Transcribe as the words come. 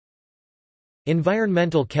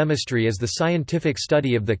Environmental chemistry is the scientific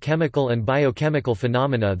study of the chemical and biochemical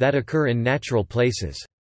phenomena that occur in natural places.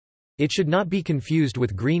 It should not be confused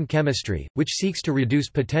with green chemistry, which seeks to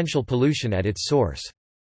reduce potential pollution at its source.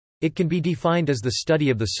 It can be defined as the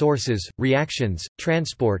study of the sources, reactions,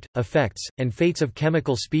 transport, effects, and fates of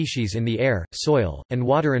chemical species in the air, soil, and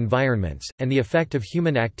water environments, and the effect of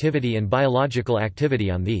human activity and biological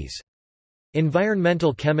activity on these.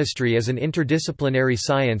 Environmental chemistry is an interdisciplinary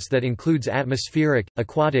science that includes atmospheric,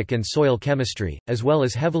 aquatic and soil chemistry, as well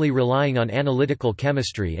as heavily relying on analytical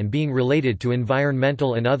chemistry and being related to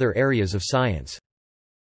environmental and other areas of science.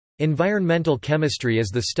 Environmental chemistry is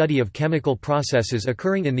the study of chemical processes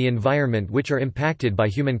occurring in the environment which are impacted by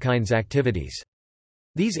humankind's activities.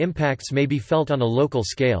 These impacts may be felt on a local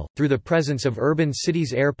scale, through the presence of urban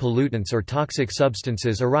cities' air pollutants or toxic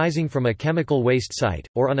substances arising from a chemical waste site,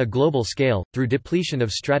 or on a global scale, through depletion of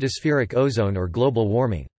stratospheric ozone or global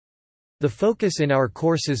warming. The focus in our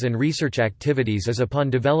courses and research activities is upon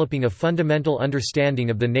developing a fundamental understanding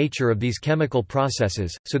of the nature of these chemical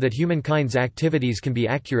processes, so that humankind's activities can be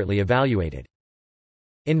accurately evaluated.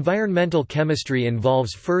 Environmental chemistry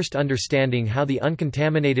involves first understanding how the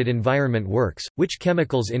uncontaminated environment works, which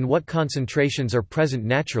chemicals in what concentrations are present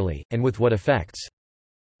naturally, and with what effects.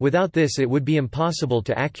 Without this, it would be impossible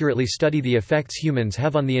to accurately study the effects humans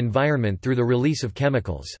have on the environment through the release of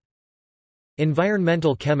chemicals.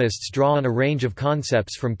 Environmental chemists draw on a range of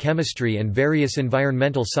concepts from chemistry and various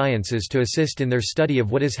environmental sciences to assist in their study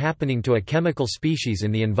of what is happening to a chemical species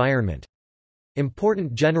in the environment.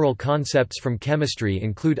 Important general concepts from chemistry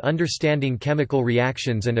include understanding chemical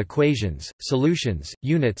reactions and equations, solutions,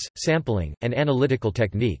 units, sampling, and analytical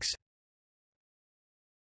techniques.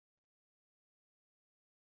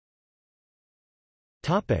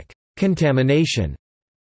 Contamination.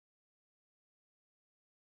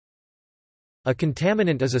 A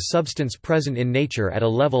contaminant is a substance present in nature at a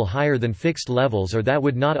level higher than fixed levels or that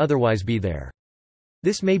would not otherwise be there.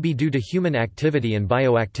 This may be due to human activity and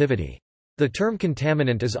bioactivity. The term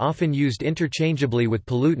contaminant is often used interchangeably with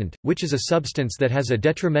pollutant, which is a substance that has a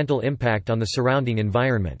detrimental impact on the surrounding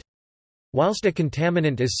environment. Whilst a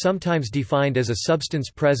contaminant is sometimes defined as a substance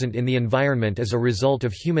present in the environment as a result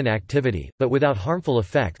of human activity, but without harmful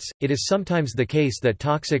effects, it is sometimes the case that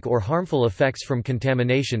toxic or harmful effects from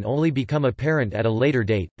contamination only become apparent at a later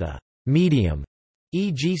date. The medium,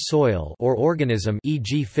 e.g. soil, or organism,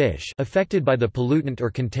 e.g. fish, affected by the pollutant or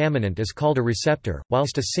contaminant is called a receptor,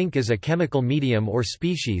 whilst a sink is a chemical medium or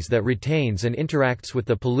species that retains and interacts with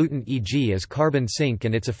the pollutant, e.g. as carbon sink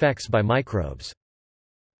and its effects by microbes.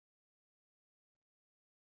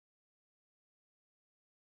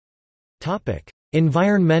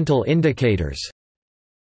 Environmental indicators.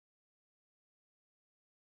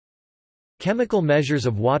 Chemical measures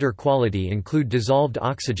of water quality include dissolved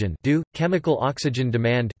oxygen (DO), chemical oxygen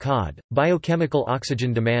demand (COD), biochemical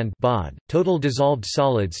oxygen demand (BOD), total dissolved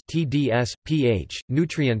solids (TDS), pH,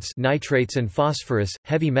 nutrients (nitrates and phosphorus),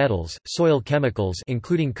 heavy metals, soil chemicals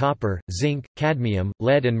including copper, zinc, cadmium,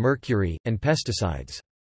 lead and mercury, and pesticides.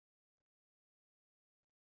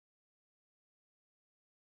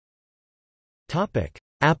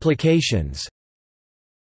 Applications.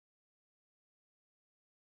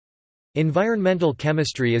 Environmental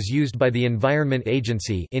chemistry is used by the Environment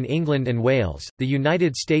Agency in England and Wales, the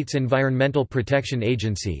United States Environmental Protection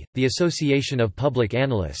Agency, the Association of Public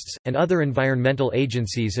Analysts, and other environmental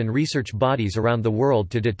agencies and research bodies around the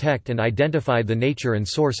world to detect and identify the nature and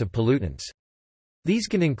source of pollutants. These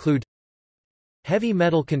can include heavy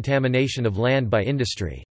metal contamination of land by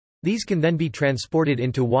industry. These can then be transported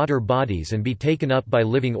into water bodies and be taken up by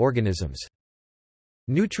living organisms.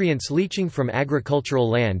 Nutrients leaching from agricultural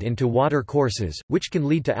land into water courses, which can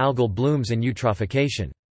lead to algal blooms and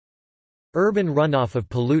eutrophication. Urban runoff of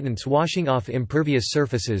pollutants washing off impervious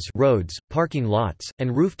surfaces, roads, parking lots,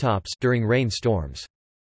 and rooftops during rainstorms.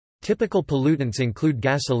 Typical pollutants include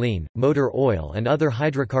gasoline, motor oil and other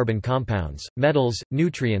hydrocarbon compounds, metals,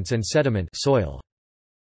 nutrients and sediment soil.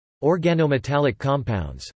 Organometallic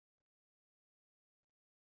compounds.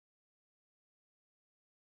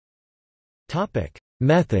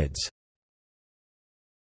 Methods.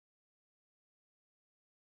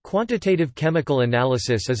 Quantitative chemical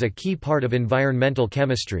analysis is a key part of environmental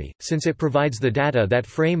chemistry, since it provides the data that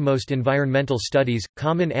frame most environmental studies.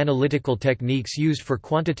 Common analytical techniques used for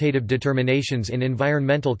quantitative determinations in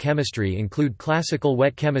environmental chemistry include classical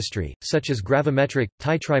wet chemistry, such as gravimetric,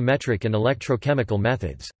 titrimetric, and electrochemical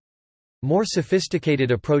methods. More sophisticated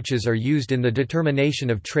approaches are used in the determination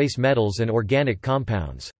of trace metals and organic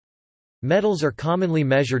compounds. Metals are commonly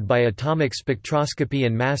measured by atomic spectroscopy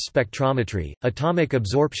and mass spectrometry, atomic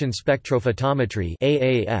absorption spectrophotometry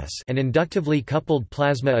 (AAS), and inductively coupled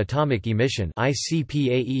plasma atomic emission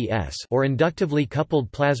 (ICP-AES) or inductively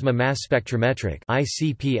coupled plasma mass spectrometric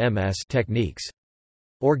 (ICP-MS) techniques.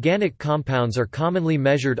 Organic compounds are commonly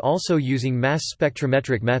measured also using mass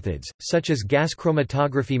spectrometric methods, such as gas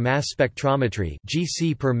chromatography mass spectrometry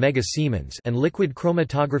 (GC per megasiemens) and liquid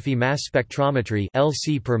chromatography mass spectrometry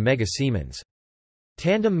 (LC per megasiemens).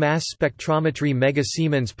 Tandem mass spectrometry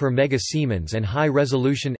megasiemens per megasiemens and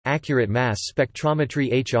high-resolution, accurate mass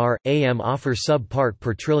spectrometry (HR/AM) offer sub-part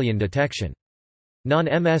per trillion detection.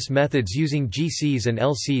 Non-MS methods using GCs and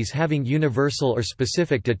LCs having universal or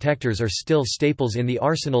specific detectors are still staples in the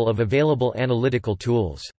arsenal of available analytical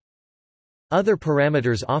tools. Other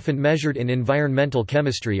parameters often measured in environmental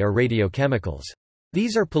chemistry are radiochemicals.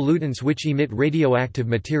 These are pollutants which emit radioactive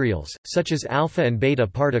materials, such as alpha and beta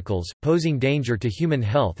particles, posing danger to human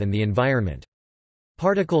health and the environment.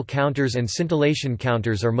 Particle counters and scintillation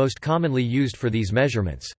counters are most commonly used for these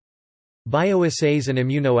measurements. Bioassays and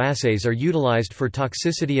immunoassays are utilized for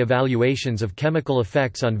toxicity evaluations of chemical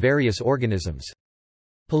effects on various organisms.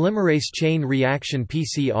 Polymerase chain reaction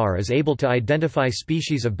 (PCR) is able to identify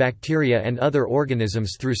species of bacteria and other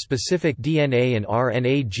organisms through specific DNA and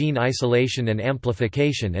RNA gene isolation and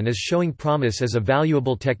amplification and is showing promise as a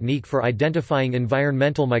valuable technique for identifying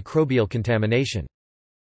environmental microbial contamination.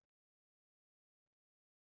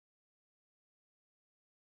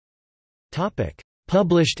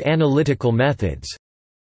 Published analytical methods.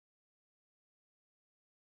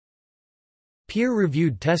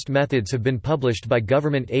 Peer-reviewed test methods have been published by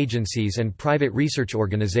government agencies and private research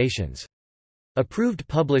organizations. Approved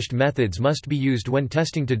published methods must be used when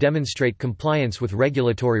testing to demonstrate compliance with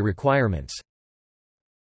regulatory requirements.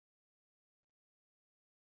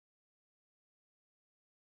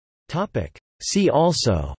 See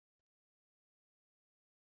also: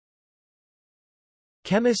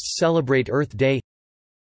 Chemists celebrate Earth Day,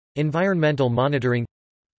 Environmental monitoring,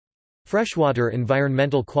 Freshwater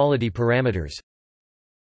environmental quality parameters,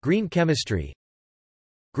 Green chemistry,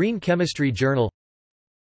 Green Chemistry Journal,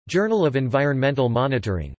 Journal of Environmental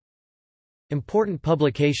Monitoring. Important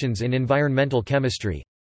publications in environmental chemistry.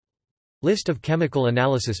 List of chemical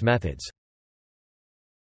analysis methods.